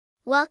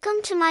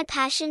Welcome to my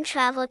Passion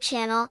Travel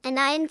channel, and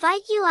I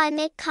invite you. I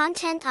make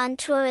content on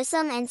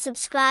tourism, and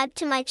subscribe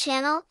to my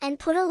channel and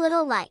put a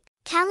little like.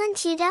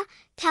 Calentita.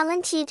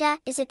 Calentita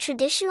is a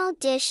traditional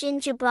dish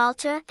in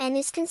Gibraltar and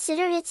is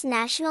considered its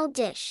national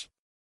dish.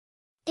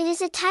 It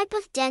is a type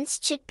of dense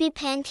chickpea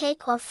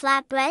pancake or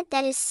flatbread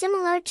that is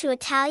similar to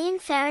Italian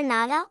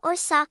farinata or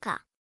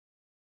socca.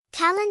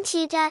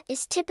 Calentita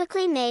is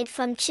typically made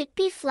from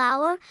chickpea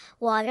flour,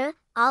 water,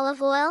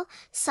 olive oil,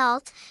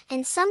 salt,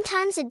 and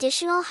sometimes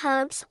additional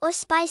herbs or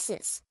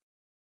spices.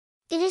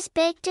 It is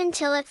baked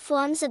until it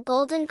forms a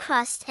golden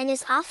crust and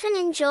is often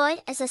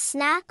enjoyed as a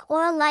snack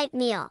or a light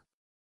meal.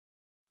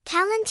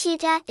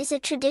 Calentita is a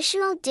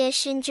traditional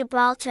dish in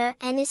Gibraltar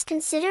and is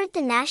considered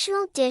the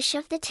national dish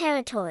of the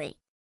territory.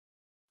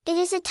 It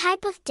is a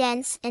type of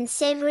dense and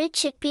savory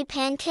chickpea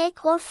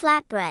pancake or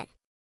flatbread.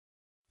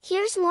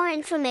 Here's more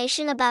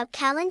information about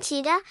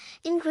calentita.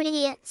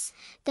 Ingredients.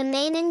 The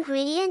main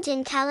ingredient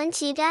in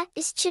calentita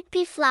is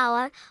chickpea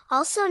flour,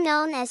 also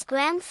known as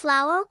gram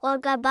flour or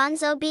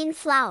garbanzo bean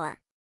flour.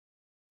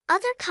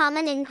 Other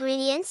common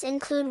ingredients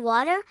include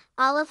water,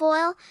 olive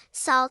oil,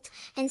 salt,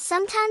 and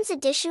sometimes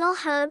additional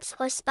herbs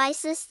or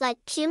spices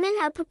like cumin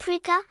or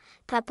paprika.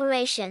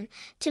 Preparation.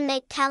 To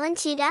make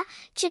calentita,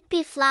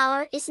 chickpea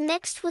flour is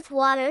mixed with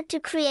water to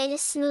create a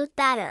smooth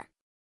batter.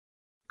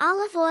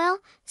 Olive oil,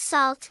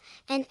 salt,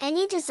 and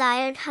any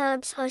desired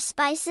herbs or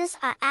spices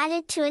are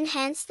added to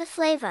enhance the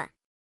flavor.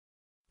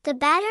 The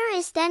batter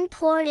is then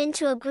poured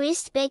into a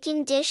greased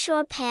baking dish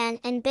or pan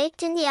and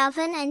baked in the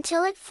oven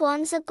until it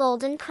forms a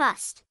golden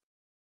crust.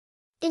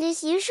 It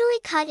is usually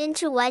cut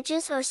into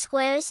wedges or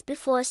squares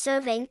before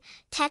serving.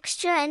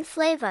 Texture and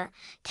flavor.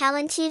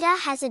 Calentita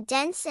has a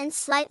dense and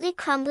slightly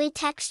crumbly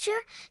texture,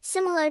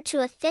 similar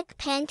to a thick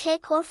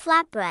pancake or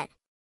flatbread.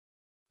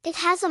 It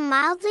has a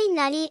mildly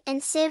nutty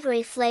and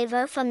savory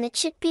flavor from the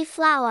chickpea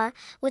flour,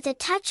 with a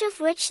touch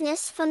of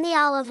richness from the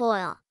olive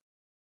oil.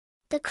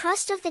 The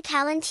crust of the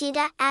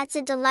calentita adds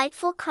a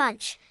delightful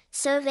crunch.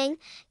 Serving.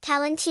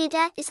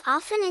 Calentita is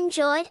often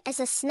enjoyed as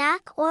a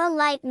snack or a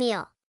light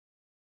meal.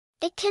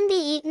 It can be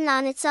eaten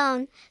on its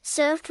own,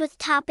 served with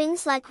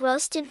toppings like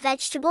roasted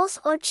vegetables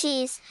or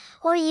cheese,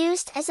 or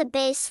used as a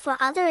base for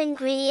other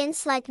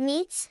ingredients like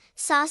meats,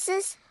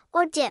 sauces,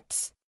 or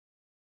dips.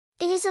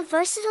 It is a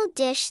versatile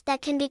dish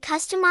that can be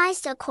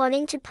customized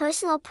according to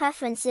personal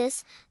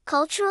preferences.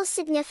 Cultural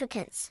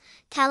significance.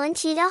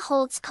 Calentita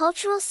holds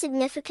cultural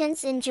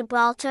significance in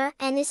Gibraltar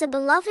and is a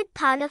beloved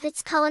part of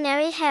its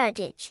culinary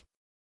heritage.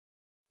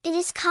 It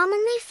is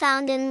commonly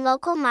found in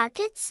local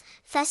markets,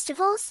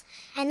 festivals,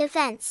 and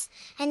events,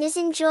 and is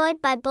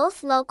enjoyed by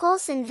both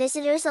locals and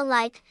visitors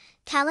alike.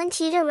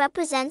 Calentita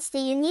represents the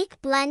unique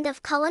blend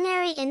of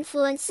culinary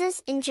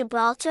influences in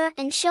Gibraltar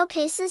and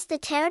showcases the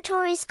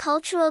territory's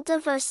cultural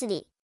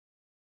diversity.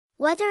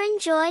 Whether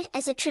enjoyed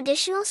as a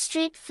traditional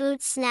street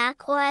food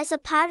snack or as a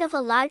part of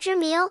a larger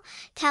meal,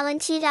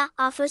 calentita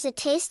offers a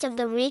taste of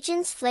the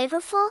region's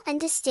flavorful and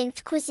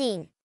distinct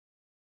cuisine.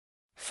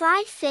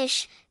 Fried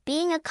fish.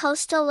 Being a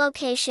coastal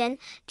location,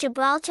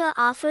 Gibraltar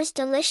offers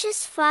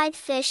delicious fried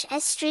fish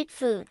as street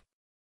food.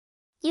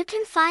 You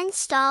can find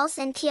stalls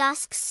and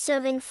kiosks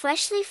serving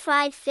freshly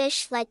fried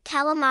fish like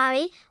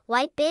calamari,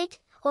 whitebait,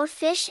 or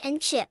fish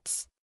and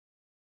chips.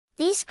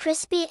 These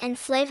crispy and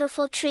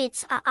flavorful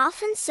treats are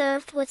often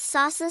served with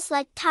sauces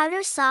like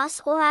tartar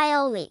sauce or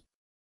aioli.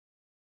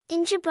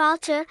 In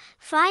Gibraltar,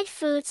 fried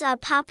foods are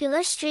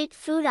popular street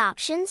food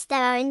options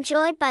that are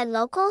enjoyed by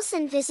locals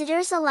and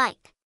visitors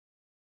alike.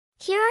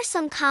 Here are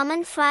some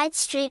common fried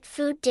street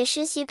food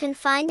dishes you can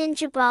find in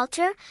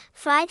Gibraltar.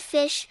 Fried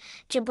fish.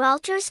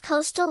 Gibraltar's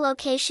coastal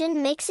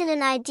location makes it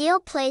an ideal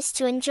place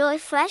to enjoy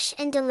fresh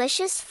and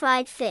delicious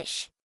fried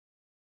fish.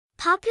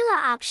 Popular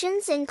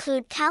options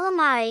include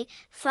calamari,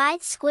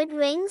 fried squid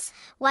rings,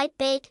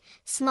 whitebait,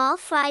 small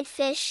fried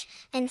fish,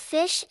 and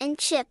fish and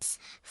chips,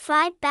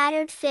 fried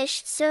battered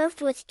fish served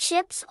with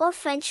chips or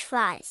French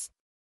fries.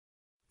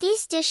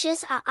 These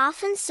dishes are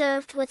often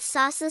served with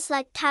sauces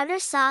like tartar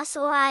sauce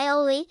or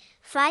aioli.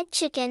 Fried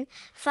chicken.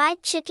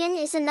 Fried chicken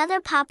is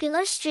another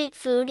popular street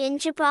food in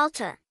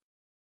Gibraltar.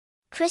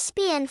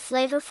 Crispy and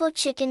flavorful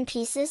chicken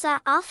pieces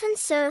are often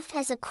served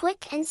as a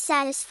quick and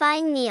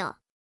satisfying meal.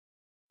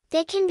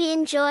 They can be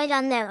enjoyed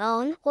on their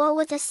own or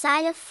with a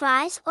side of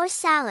fries or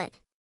salad.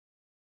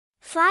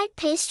 Fried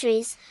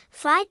pastries.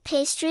 Fried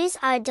pastries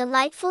are a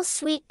delightful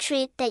sweet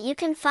treat that you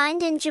can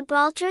find in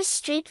Gibraltar's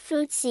street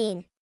food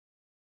scene.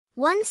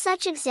 One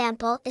such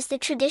example is the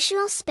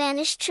traditional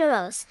Spanish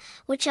churros,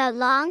 which are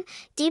long,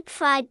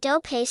 deep-fried dough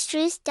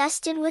pastries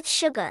dusted with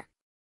sugar.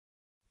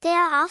 They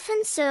are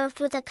often served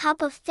with a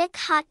cup of thick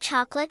hot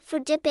chocolate for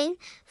dipping.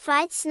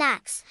 Fried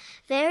snacks.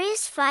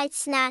 Various fried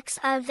snacks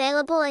are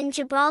available in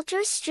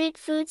Gibraltar's street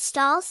food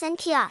stalls and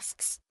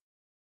kiosks.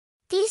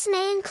 These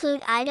may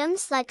include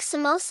items like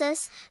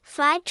samosas,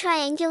 fried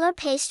triangular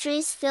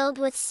pastries filled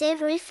with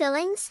savory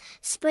fillings,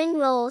 spring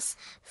rolls,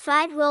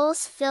 fried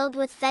rolls filled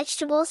with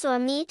vegetables or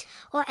meat,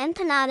 or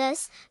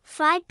empanadas,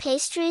 fried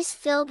pastries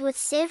filled with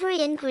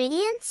savory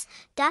ingredients.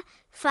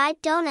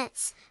 Fried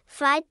donuts.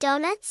 Fried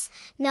donuts,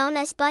 known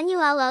as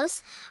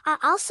buñuelos, are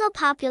also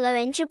popular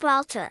in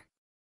Gibraltar.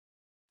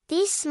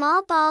 These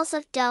small balls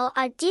of dough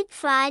are deep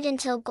fried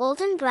until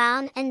golden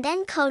brown and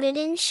then coated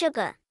in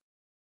sugar.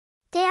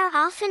 They are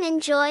often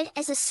enjoyed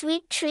as a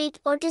sweet treat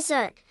or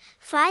dessert.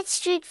 Fried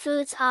street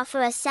foods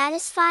offer a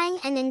satisfying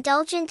and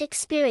indulgent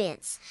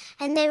experience,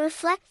 and they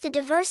reflect the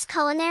diverse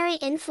culinary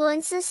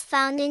influences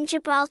found in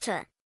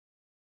Gibraltar.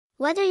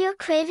 Whether you're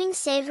craving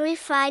savory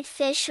fried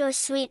fish or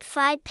sweet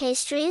fried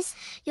pastries,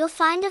 you'll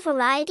find a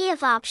variety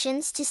of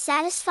options to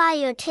satisfy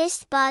your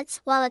taste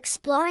buds while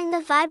exploring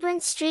the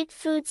vibrant street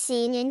food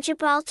scene in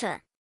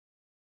Gibraltar.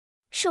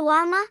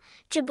 Shawarma.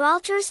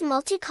 Gibraltar's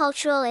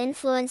multicultural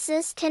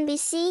influences can be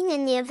seen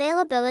in the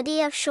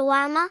availability of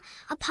shawarma,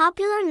 a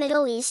popular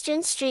Middle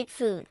Eastern street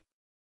food.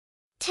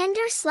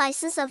 Tender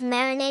slices of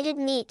marinated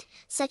meat,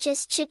 such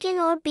as chicken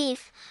or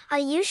beef, are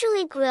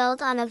usually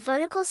grilled on a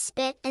vertical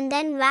spit and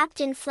then wrapped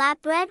in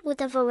flatbread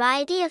with a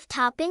variety of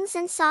toppings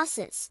and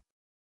sauces.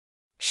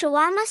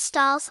 Shawarma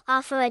stalls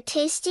offer a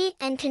tasty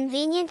and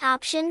convenient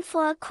option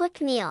for a quick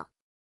meal.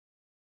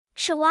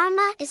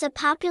 Shawarma is a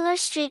popular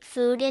street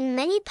food in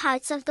many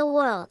parts of the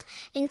world,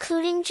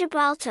 including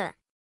Gibraltar.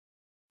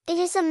 It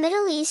is a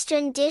Middle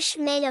Eastern dish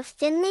made of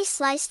thinly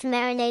sliced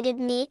marinated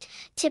meat,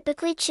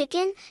 typically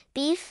chicken,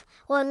 beef,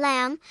 or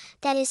lamb,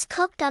 that is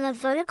cooked on a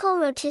vertical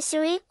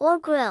rotisserie or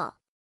grill.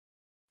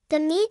 The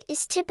meat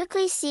is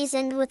typically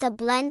seasoned with a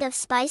blend of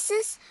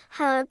spices,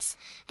 herbs,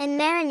 and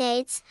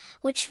marinades,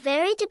 which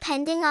vary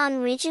depending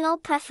on regional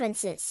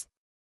preferences.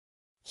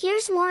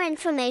 Here's more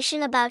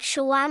information about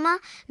shawarma.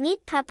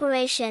 Meat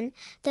preparation.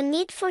 The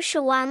meat for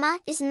shawarma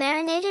is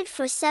marinated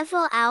for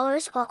several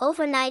hours or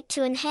overnight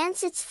to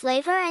enhance its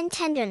flavor and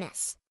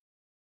tenderness.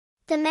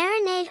 The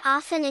marinade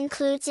often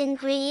includes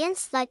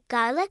ingredients like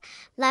garlic,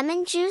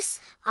 lemon juice,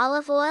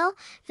 olive oil,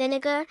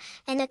 vinegar,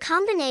 and a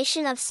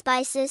combination of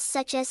spices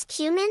such as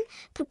cumin,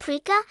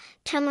 paprika,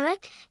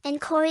 turmeric,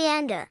 and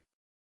coriander.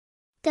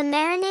 The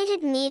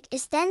marinated meat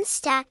is then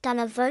stacked on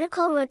a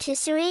vertical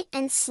rotisserie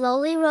and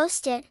slowly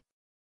roasted,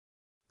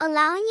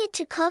 allowing it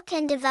to cook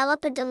and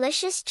develop a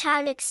delicious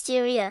charred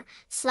exterior.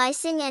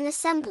 Slicing and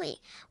assembly.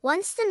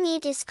 Once the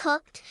meat is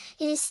cooked,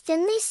 it is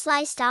thinly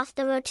sliced off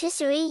the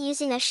rotisserie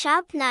using a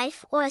sharp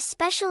knife or a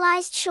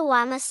specialized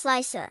shawarma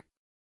slicer.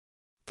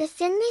 The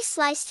thinly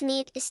sliced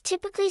meat is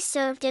typically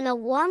served in a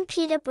warm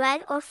pita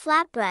bread or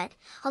flatbread,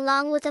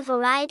 along with a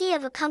variety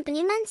of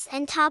accompaniments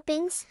and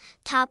toppings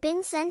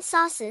and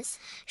sauces.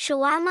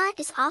 Shawarma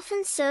is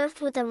often served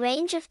with a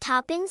range of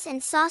toppings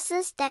and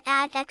sauces that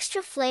add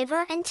extra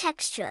flavor and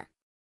texture.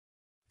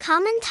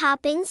 Common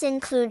toppings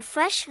include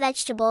fresh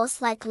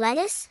vegetables like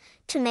lettuce,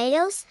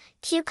 tomatoes,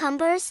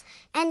 cucumbers,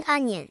 and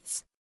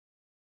onions.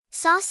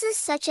 Sauces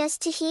such as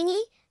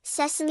tahini,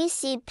 sesame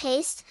seed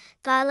paste,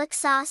 garlic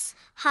sauce,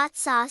 hot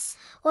sauce,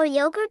 or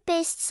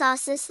yogurt-based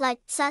sauces like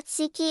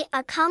tzatziki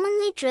are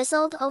commonly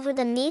drizzled over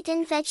the meat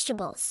and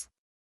vegetables,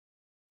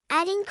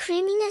 adding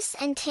creaminess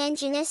and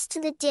tanginess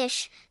to the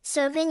dish.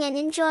 Serving and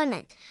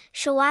enjoyment.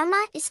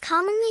 Shawarma is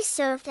commonly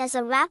served as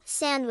a wrapped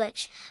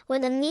sandwich, where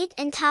the meat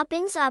and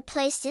toppings are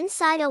placed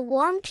inside a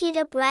warm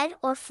pita bread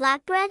or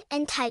flatbread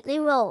and tightly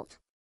rolled.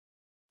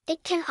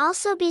 It can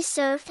also be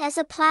served as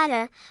a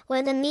platter,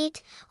 where the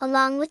meat,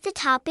 along with the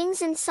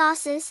toppings and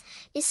sauces,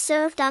 is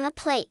served on a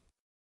plate.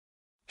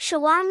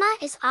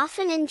 Shawarma is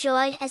often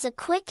enjoyed as a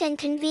quick and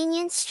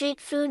convenient street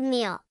food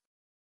meal.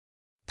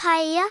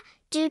 Paella.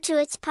 Due to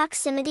its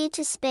proximity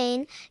to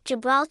Spain,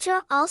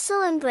 Gibraltar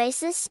also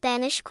embraces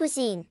Spanish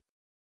cuisine.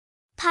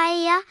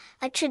 Paella,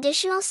 a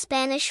traditional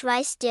Spanish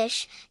rice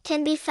dish,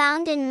 can be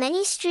found in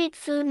many street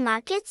food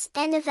markets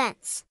and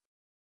events.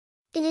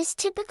 It is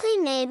typically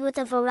made with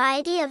a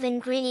variety of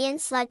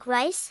ingredients like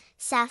rice,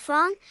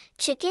 saffron,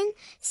 chicken,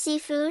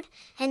 seafood,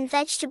 and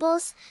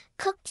vegetables,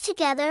 cooked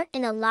together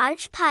in a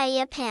large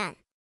paella pan.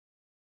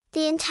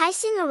 The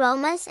enticing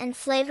aromas and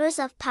flavors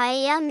of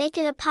paella make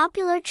it a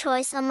popular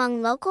choice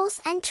among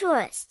locals and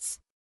tourists.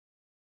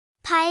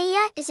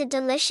 Paella is a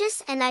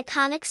delicious and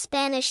iconic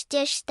Spanish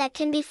dish that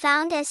can be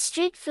found as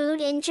street food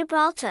in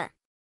Gibraltar.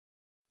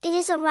 It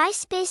is a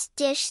rice-based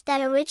dish that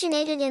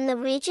originated in the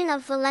region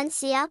of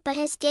Valencia but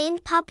has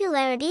gained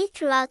popularity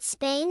throughout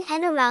Spain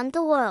and around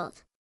the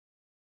world.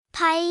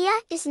 Paella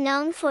is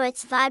known for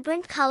its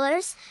vibrant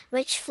colors,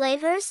 rich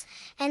flavors,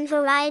 and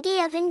variety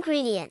of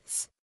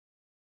ingredients.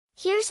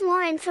 Here's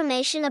more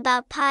information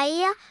about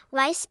paella.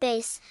 Rice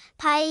base.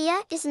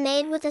 Paella is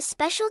made with a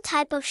special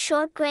type of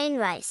short grain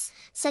rice,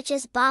 such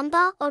as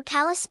bamba or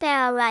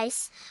calaspera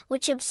rice,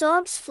 which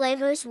absorbs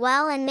flavors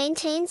well and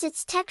maintains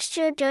its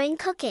texture during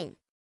cooking.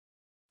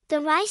 The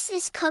rice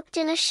is cooked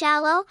in a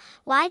shallow,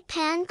 wide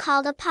pan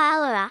called a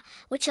paellera,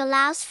 which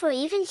allows for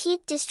even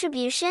heat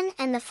distribution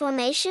and the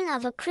formation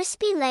of a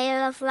crispy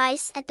layer of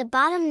rice at the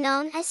bottom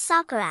known as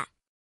socca.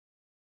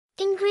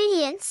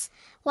 Ingredients.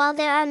 While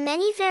there are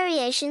many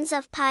variations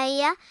of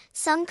paella,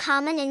 some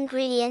common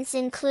ingredients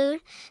include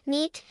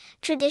meat.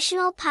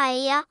 Traditional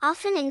paella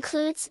often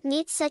includes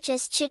meat such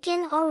as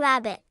chicken or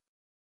rabbit.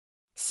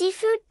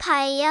 Seafood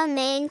paella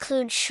may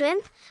include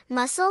shrimp,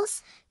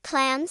 mussels,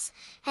 clams,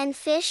 and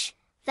fish.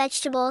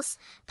 Vegetables.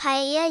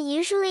 Paella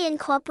usually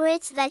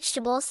incorporates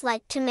vegetables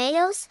like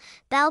tomatoes,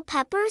 bell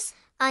peppers,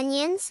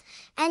 onions,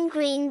 and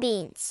green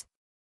beans.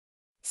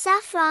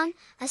 Saffron,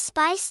 a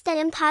spice that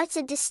imparts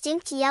a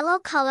distinct yellow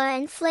color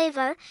and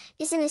flavor,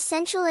 is an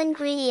essential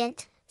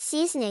ingredient.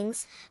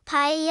 Seasonings.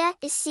 Paella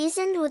is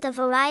seasoned with a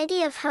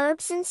variety of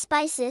herbs and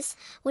spices,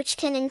 which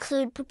can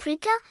include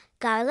paprika,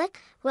 garlic,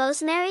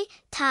 rosemary,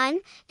 thyme,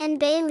 and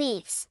bay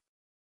leaves.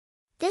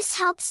 This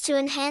helps to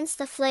enhance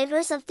the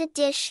flavors of the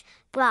dish.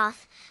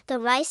 Broth. The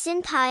rice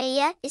in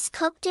paella is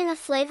cooked in a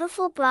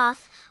flavorful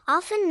broth,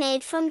 often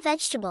made from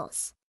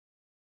vegetables,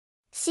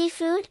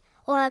 seafood,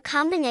 or a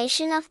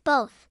combination of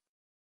both.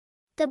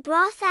 The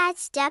broth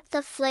adds depth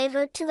of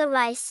flavor to the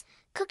rice.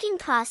 Cooking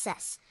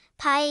process.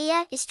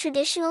 Paella is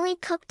traditionally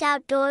cooked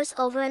outdoors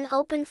over an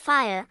open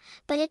fire,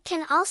 but it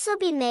can also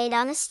be made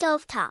on a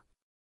stovetop.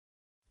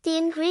 The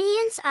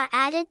ingredients are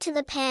added to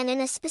the pan in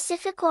a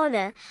specific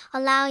order,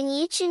 allowing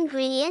each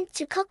ingredient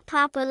to cook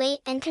properly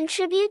and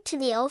contribute to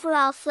the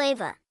overall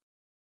flavor.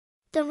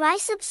 The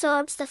rice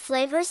absorbs the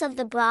flavors of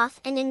the broth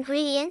and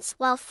ingredients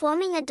while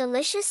forming a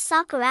delicious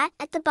socca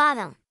at the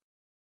bottom.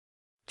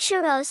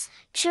 Churros.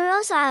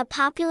 Churros are a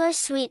popular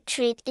sweet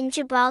treat in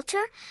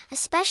Gibraltar,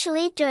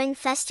 especially during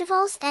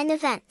festivals and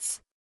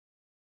events.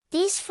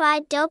 These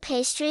fried dough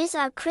pastries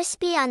are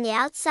crispy on the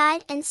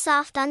outside and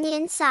soft on the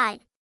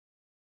inside.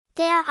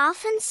 They are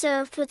often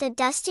served with a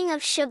dusting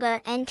of sugar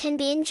and can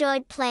be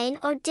enjoyed plain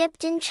or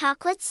dipped in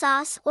chocolate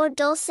sauce or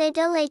dulce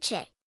de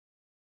leche.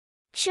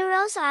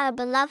 Churros are a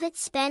beloved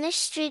Spanish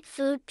street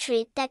food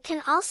treat that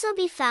can also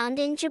be found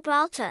in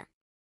Gibraltar.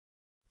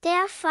 They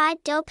are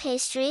fried dough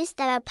pastries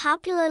that are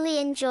popularly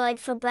enjoyed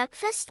for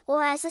breakfast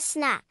or as a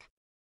snack.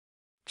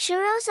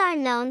 Churros are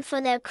known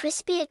for their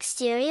crispy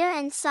exterior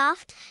and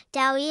soft,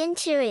 doughy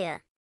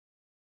interior.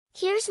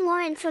 Here's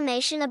more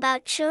information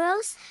about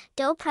churros.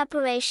 Dough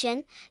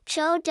preparation.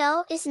 Churro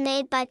dough is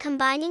made by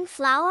combining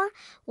flour,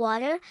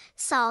 water,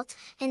 salt,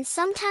 and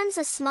sometimes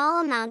a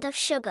small amount of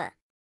sugar.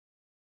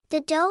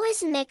 The dough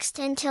is mixed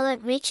until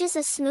it reaches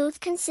a smooth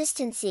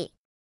consistency.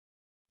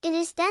 It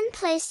is then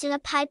placed in a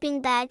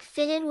piping bag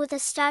fitted with a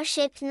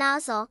star-shaped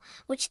nozzle,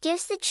 which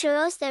gives the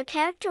churros their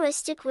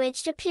characteristic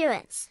ridged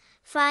appearance.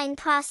 Frying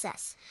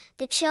process.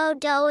 The churro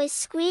dough is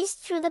squeezed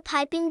through the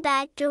piping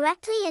bag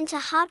directly into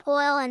hot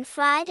oil and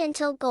fried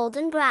until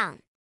golden brown.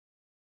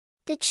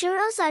 The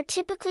churros are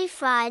typically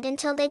fried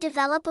until they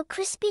develop a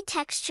crispy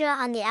texture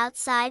on the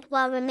outside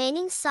while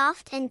remaining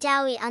soft and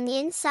doughy on the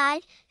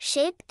inside.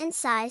 Shape and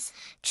size.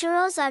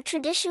 Churros are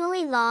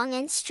traditionally long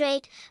and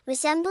straight,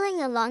 resembling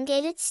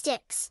elongated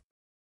sticks.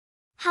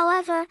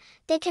 However,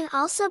 they can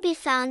also be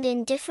found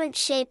in different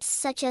shapes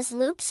such as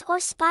loops or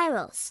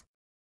spirals.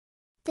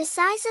 The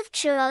size of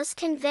churros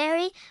can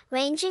vary,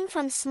 ranging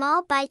from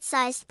small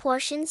bite-sized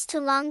portions to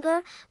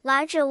longer,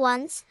 larger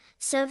ones.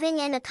 Serving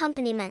and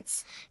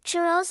accompaniments.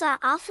 Churros are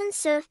often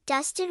served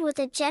dusted with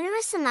a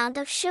generous amount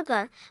of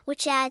sugar,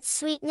 which adds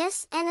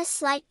sweetness and a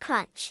slight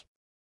crunch.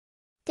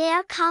 They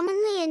are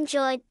commonly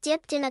enjoyed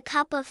dipped in a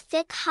cup of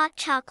thick hot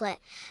chocolate,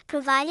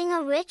 providing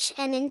a rich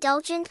and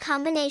indulgent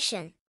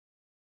combination.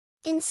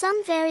 In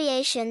some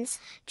variations,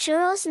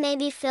 churros may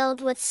be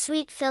filled with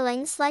sweet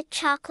fillings like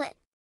chocolate,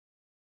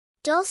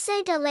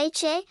 dulce de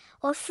leche,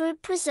 or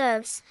fruit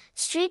preserves.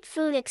 Street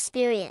food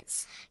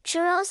experience.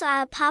 Churros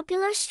are a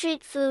popular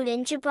street food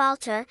in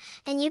Gibraltar,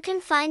 and you can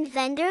find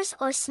vendors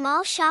or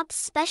small shops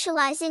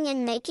specializing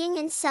in making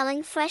and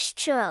selling fresh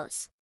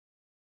churros.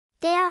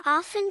 They are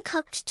often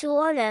cooked to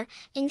order,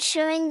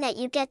 ensuring that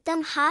you get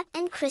them hot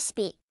and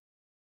crispy.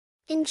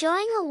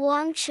 Enjoying a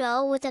warm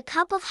churro with a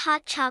cup of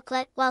hot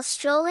chocolate while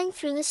strolling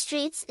through the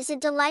streets is a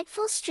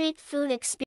delightful street food experience.